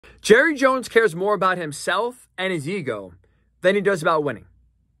Jerry Jones cares more about himself and his ego than he does about winning.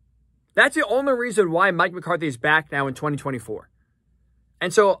 That's the only reason why Mike McCarthy is back now in 2024.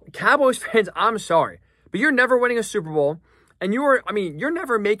 And so, Cowboys fans, I'm sorry, but you're never winning a Super Bowl, and you're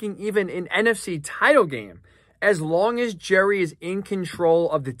never making even an NFC title game as long as Jerry is in control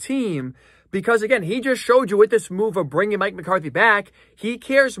of the team. Because, again, he just showed you with this move of bringing Mike McCarthy back, he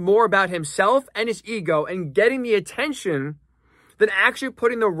cares more about himself and his ego and getting the attention than actually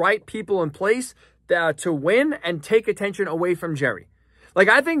putting the right people in place to win and take attention away from Jerry. Like,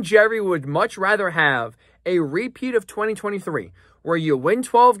 I think Jerry would much rather have a repeat of 2023 where you win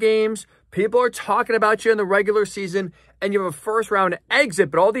 12 games, people are talking about you in the regular season, and you have a first-round exit,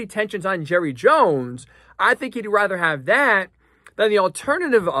 but all the attention's on Jerry Jones. I think he'd rather have that than the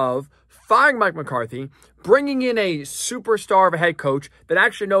alternative of firing Mike McCarthy, bringing in a superstar of a head coach that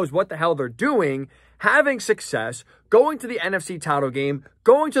actually knows what the hell they're doing, having success, going to the NFC title game,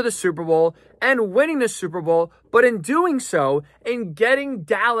 going to the Super Bowl, and winning the Super Bowl, but in doing so, in getting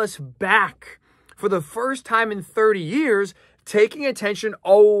Dallas back for the first time in 30 years, taking attention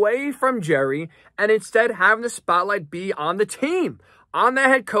away from Jerry, and instead having the spotlight be on the team, on the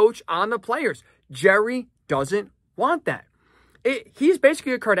head coach, on the players. Jerry doesn't want that. He's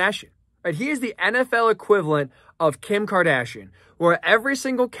basically a Kardashian. Right? He is the NFL equivalent of Kim Kardashian, where every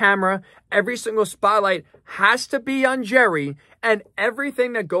single camera, every single spotlight has to be on Jerry, and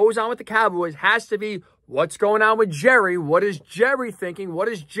everything that goes on with the Cowboys has to be what's going on with Jerry, what is Jerry thinking, what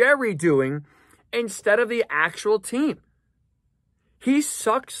is Jerry doing, instead of the actual team. He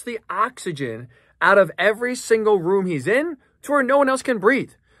sucks the oxygen out of every single room he's in to where no one else can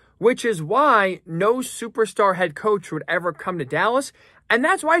breathe, which is why no superstar head coach would ever come to Dallas. And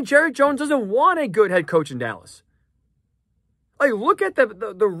that's why Jerry Jones doesn't want a good head coach in Dallas. Like, look at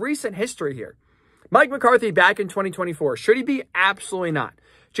the recent history here. Mike McCarthy back in 2024. Should he be? Absolutely not.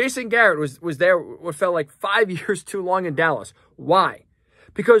 Jason Garrett was there what felt like 5 years too long in Dallas. Why?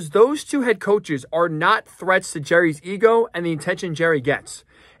 Because those two head coaches are not threats to Jerry's ego and the attention Jerry gets.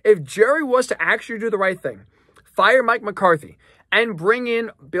 If Jerry was to actually do the right thing, fire Mike McCarthy, and bring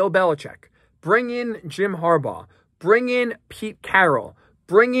in Bill Belichick, bring in Jim Harbaugh, bring in Pete Carroll,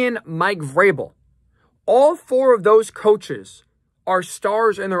 bring in Mike Vrabel. All four of those coaches are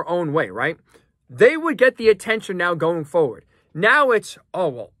stars in their own way, right? They would get the attention now going forward. Now it's, oh,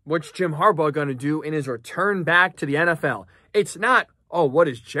 well, what's Jim Harbaugh going to do in his return back to the NFL? It's not, oh, what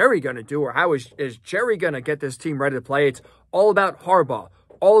is Jerry going to do, or how is Jerry going to get this team ready to play? It's all about Harbaugh,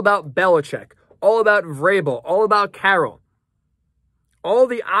 all about Belichick, all about Vrabel, all about Carroll. All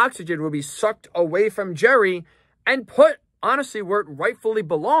the oxygen will be sucked away from Jerry and put, honestly, where it rightfully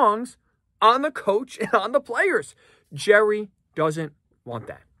belongs, on the coach and on the players. Jerry doesn't want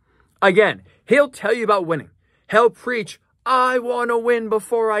that. Again, he'll tell you about winning. He'll preach, I want to win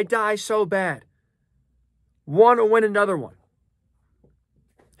before I die so bad. Want to win another one.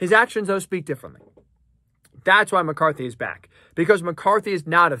 His actions, though, speak differently. That's why McCarthy is back. Because McCarthy is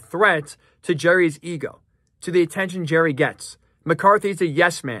not a threat to Jerry's ego, to the attention Jerry gets. McCarthy's a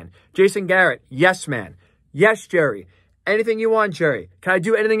yes man. Jason Garrett, yes man. Yes, Jerry. Anything you want, Jerry. Can I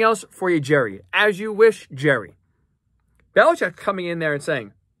do anything else for you, Jerry? As you wish, Jerry. Belichick coming in there and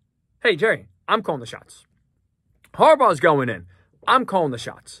saying, hey, Jerry, I'm calling the shots. Harbaugh's going in. I'm calling the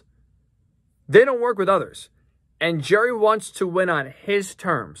shots. They don't work with others. And Jerry wants to win on his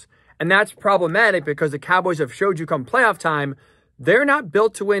terms. And that's problematic because the Cowboys have showed you come playoff time, they're not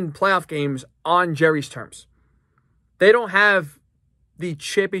built to win playoff games on Jerry's terms. They don't have the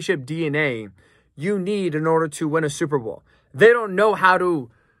championship DNA you need in order to win a Super Bowl. They don't know how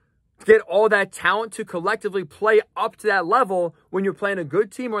to get all that talent to collectively play up to that level when you're playing a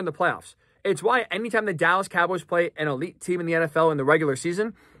good team or in the playoffs. It's why anytime the Dallas Cowboys play an elite team in the NFL in the regular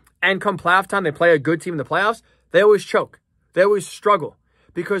season, and come playoff time, they play a good team in the playoffs, they always choke. They always struggle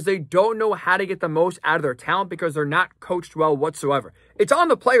because they don't know how to get the most out of their talent because they're not coached well whatsoever. It's on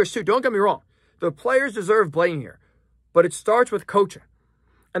the players too. Don't get me wrong. The players deserve blame here, but it starts with coaching.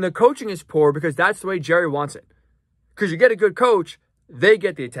 And the coaching is poor because that's the way Jerry wants it. Because you get a good coach, they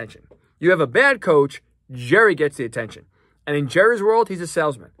get the attention. You have a bad coach, Jerry gets the attention. And in Jerry's world, he's a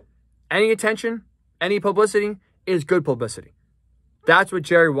salesman. Any attention, any publicity is good publicity. That's what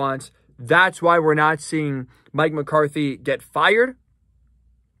Jerry wants. That's why we're not seeing Mike McCarthy get fired.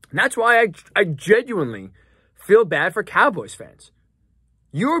 And that's why I genuinely feel bad for Cowboys fans.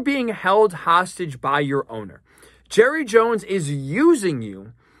 You're being held hostage by your owner. Jerry Jones is using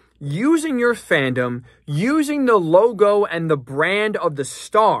you, using your fandom, using the logo and the brand of the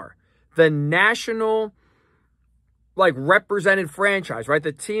star, the national represented franchise, right?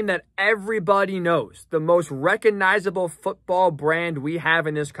 The team that everybody knows, the most recognizable football brand we have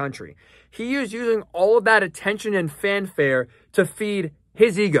in this country. He is using all of that attention and fanfare to feed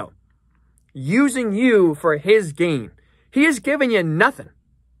his ego, using you for his gain. He is giving you nothing.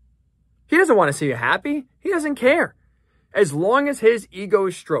 He doesn't want to see you happy. He doesn't care. As long as his ego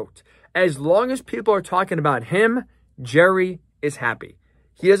is stroked, as long as people are talking about him, Jerry is happy.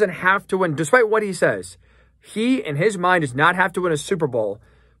 He doesn't have to win, despite what he says. He, in his mind, does not have to win a Super Bowl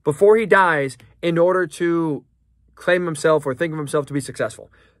before he dies in order to claim himself or think of himself to be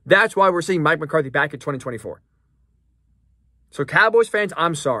successful. That's why we're seeing Mike McCarthy back in 2024. So Cowboys fans,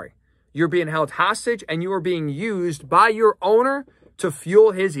 I'm sorry. You're being held hostage and you are being used by your owner to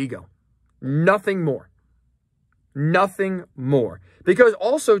fuel his ego. Nothing more. Nothing more. Because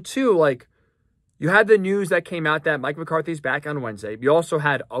also, too, you had the news that came out that Mike McCarthy's back on Wednesday. You also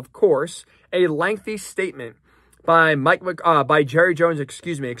had, of course, a lengthy statement by Jerry Jones,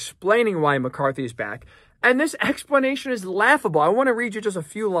 explaining why McCarthy is back. And this explanation is laughable. I want to read you just a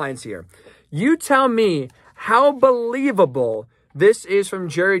few lines here. You tell me how believable this is from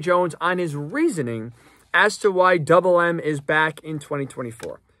Jerry Jones on his reasoning as to why Double M is back in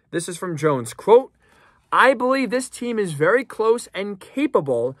 2024. This is from Jones. Quote, I believe this team is very close and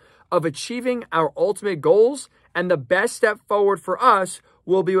capable of achieving our ultimate goals, and the best step forward for us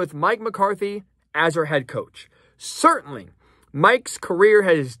will be with Mike McCarthy as our head coach. Certainly, Mike's career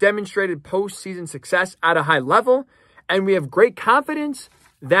has demonstrated postseason success at a high level, and we have great confidence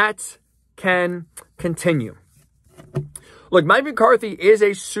that can continue. Look, Mike McCarthy is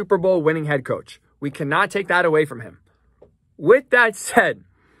a Super Bowl winning head coach. We cannot take that away from him. With that said,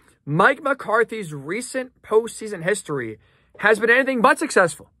 Mike McCarthy's recent postseason history has been anything but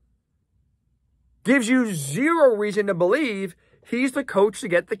successful. Gives you zero reason to believe he's the coach to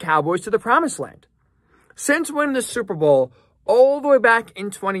get the Cowboys to the promised land. Since winning the Super Bowl all the way back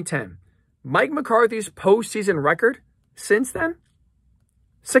in 2010, Mike McCarthy's postseason record since then,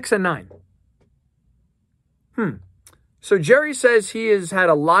 6-9. So Jerry says he has had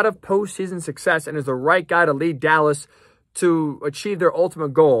a lot of postseason success and is the right guy to lead Dallas to achieve their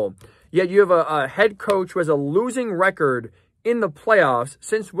ultimate goal. Yet you have a head coach who has a losing record in the playoffs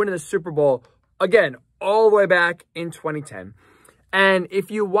since winning the Super Bowl, again, all the way back in 2010. And if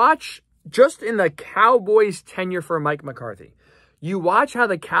you watch just in the Cowboys' tenure for Mike McCarthy, you watch how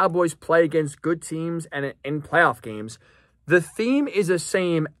the Cowboys play against good teams and in playoff games, the theme is the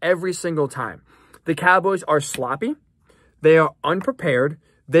same every single time. The Cowboys are sloppy. They are unprepared.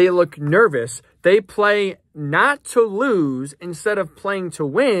 They look nervous. They play not to lose instead of playing to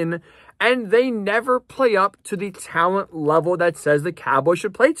win. And they never play up to the talent level that says the Cowboys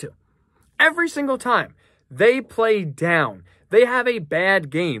should play to. Every single time, they play down. They have a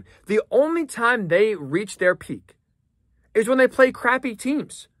bad game. The only time they reach their peak is when they play crappy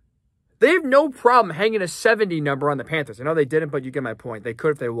teams. They have no problem hanging a 70 number on the Panthers. I know they didn't, but you get my point. They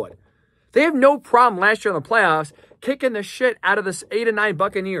could if they would. They have no problem last year in the playoffs kicking the shit out of the 8-9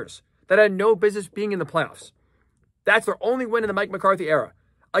 Buccaneers that had no business being in the playoffs. That's their only win in the Mike McCarthy era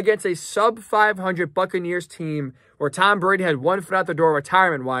against a sub-500 Buccaneers team where Tom Brady had one foot out the door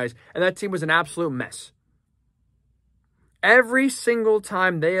retirement-wise, and that team was an absolute mess. Every single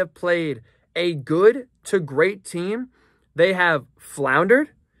time they have played a good to great team, they have floundered,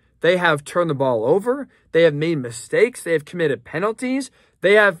 they have turned the ball over, they have made mistakes, they have committed penalties,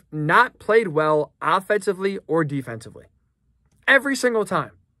 they have not played well offensively or defensively. Every single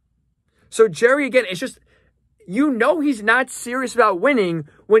time. So Jerry, again, it's just, you know he's not serious about winning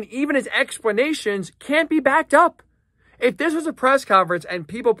when even his explanations can't be backed up. If this was a press conference and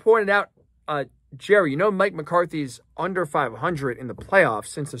people pointed out, Jerry, you know Mike McCarthy's under 500 in the playoffs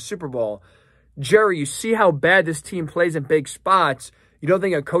since the Super Bowl. Jerry, you see how bad this team plays in big spots. You don't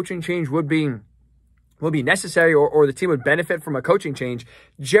think a coaching change would be necessary or the team would benefit from a coaching change?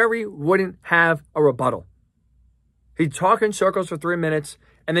 Jerry wouldn't have a rebuttal. He'd talk in circles for 3 minutes,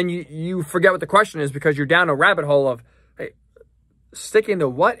 and then you forget what the question is because you're down a rabbit hole of, hey, sticking the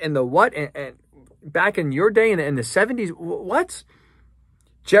what and back in your day in the 70s, what?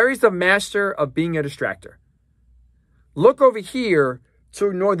 Jerry's the master of being a distractor. Look over here to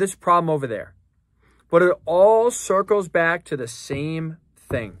ignore this problem over there. But it all circles back to the same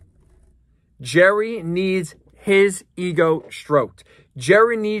thing. Jerry needs his ego stroked.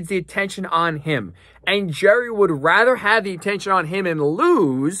 Jerry needs the attention on him. And Jerry would rather have the attention on him and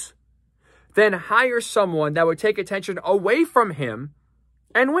lose than hire someone that would take attention away from him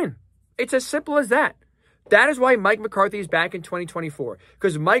and win. It's as simple as that. That is why Mike McCarthy is back in 2024.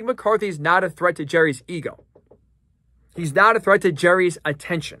 Because Mike McCarthy is not a threat to Jerry's ego. He's not a threat to Jerry's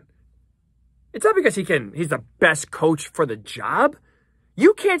attention. It's not because he's the best coach for the job.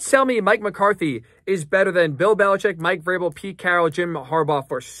 You can't tell me Mike McCarthy is better than Bill Belichick, Mike Vrabel, Pete Carroll, Jim Harbaugh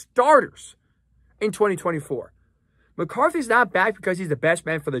for starters in 2024. McCarthy's not back because he's the best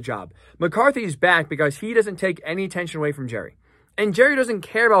man for the job. McCarthy's back because he doesn't take any attention away from Jerry. And Jerry doesn't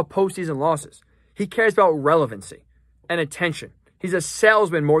care about postseason losses. He cares about relevancy and attention. He's a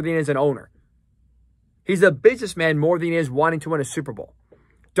salesman more than he is an owner. He's a businessman more than he is wanting to win a Super Bowl.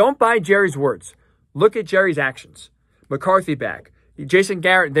 Don't buy Jerry's words. Look at Jerry's actions. McCarthy back. Jason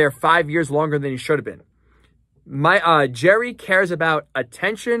Garrett there 5 years longer than he should have been. Jerry cares about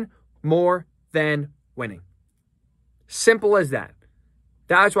attention more than winning. Simple as that.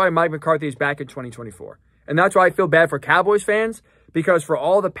 That's why Mike McCarthy is back in 2024. And that's why I feel bad for Cowboys fans, because for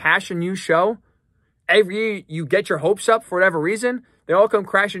all the passion you show, every year you get your hopes up for whatever reason, they all come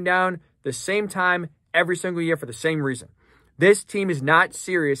crashing down the same time every single year for the same reason. This team is not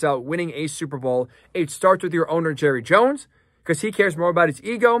serious about winning a Super Bowl. It starts with your owner, Jerry Jones, because he cares more about his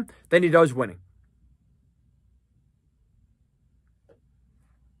ego than he does winning.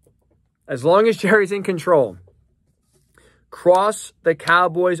 As long as Jerry's in control, cross the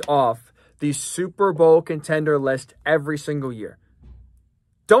Cowboys off the Super Bowl contender list every single year.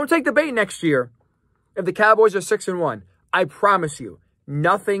 Don't take the bait next year if the Cowboys are 6-1. I promise you,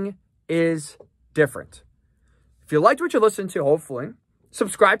 nothing is different. If you liked what you listened to, hopefully,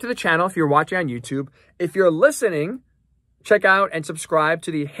 subscribe to the channel if you're watching on YouTube. If you're listening, check out and subscribe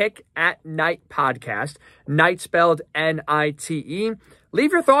to the Hick At Nite podcast. Nite spelled N-I-T-E.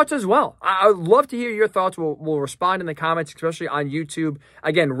 Leave your thoughts as well. I would love to hear your thoughts. We'll respond in the comments, especially on YouTube.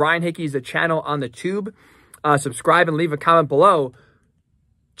 Again, Ryan Hickey is the channel on the tube. Subscribe and leave a comment below.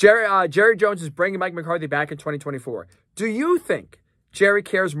 Jerry Jones is bringing Mike McCarthy back in 2024. Do you think Jerry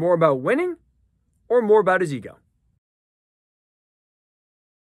cares more about winning or more about his ego?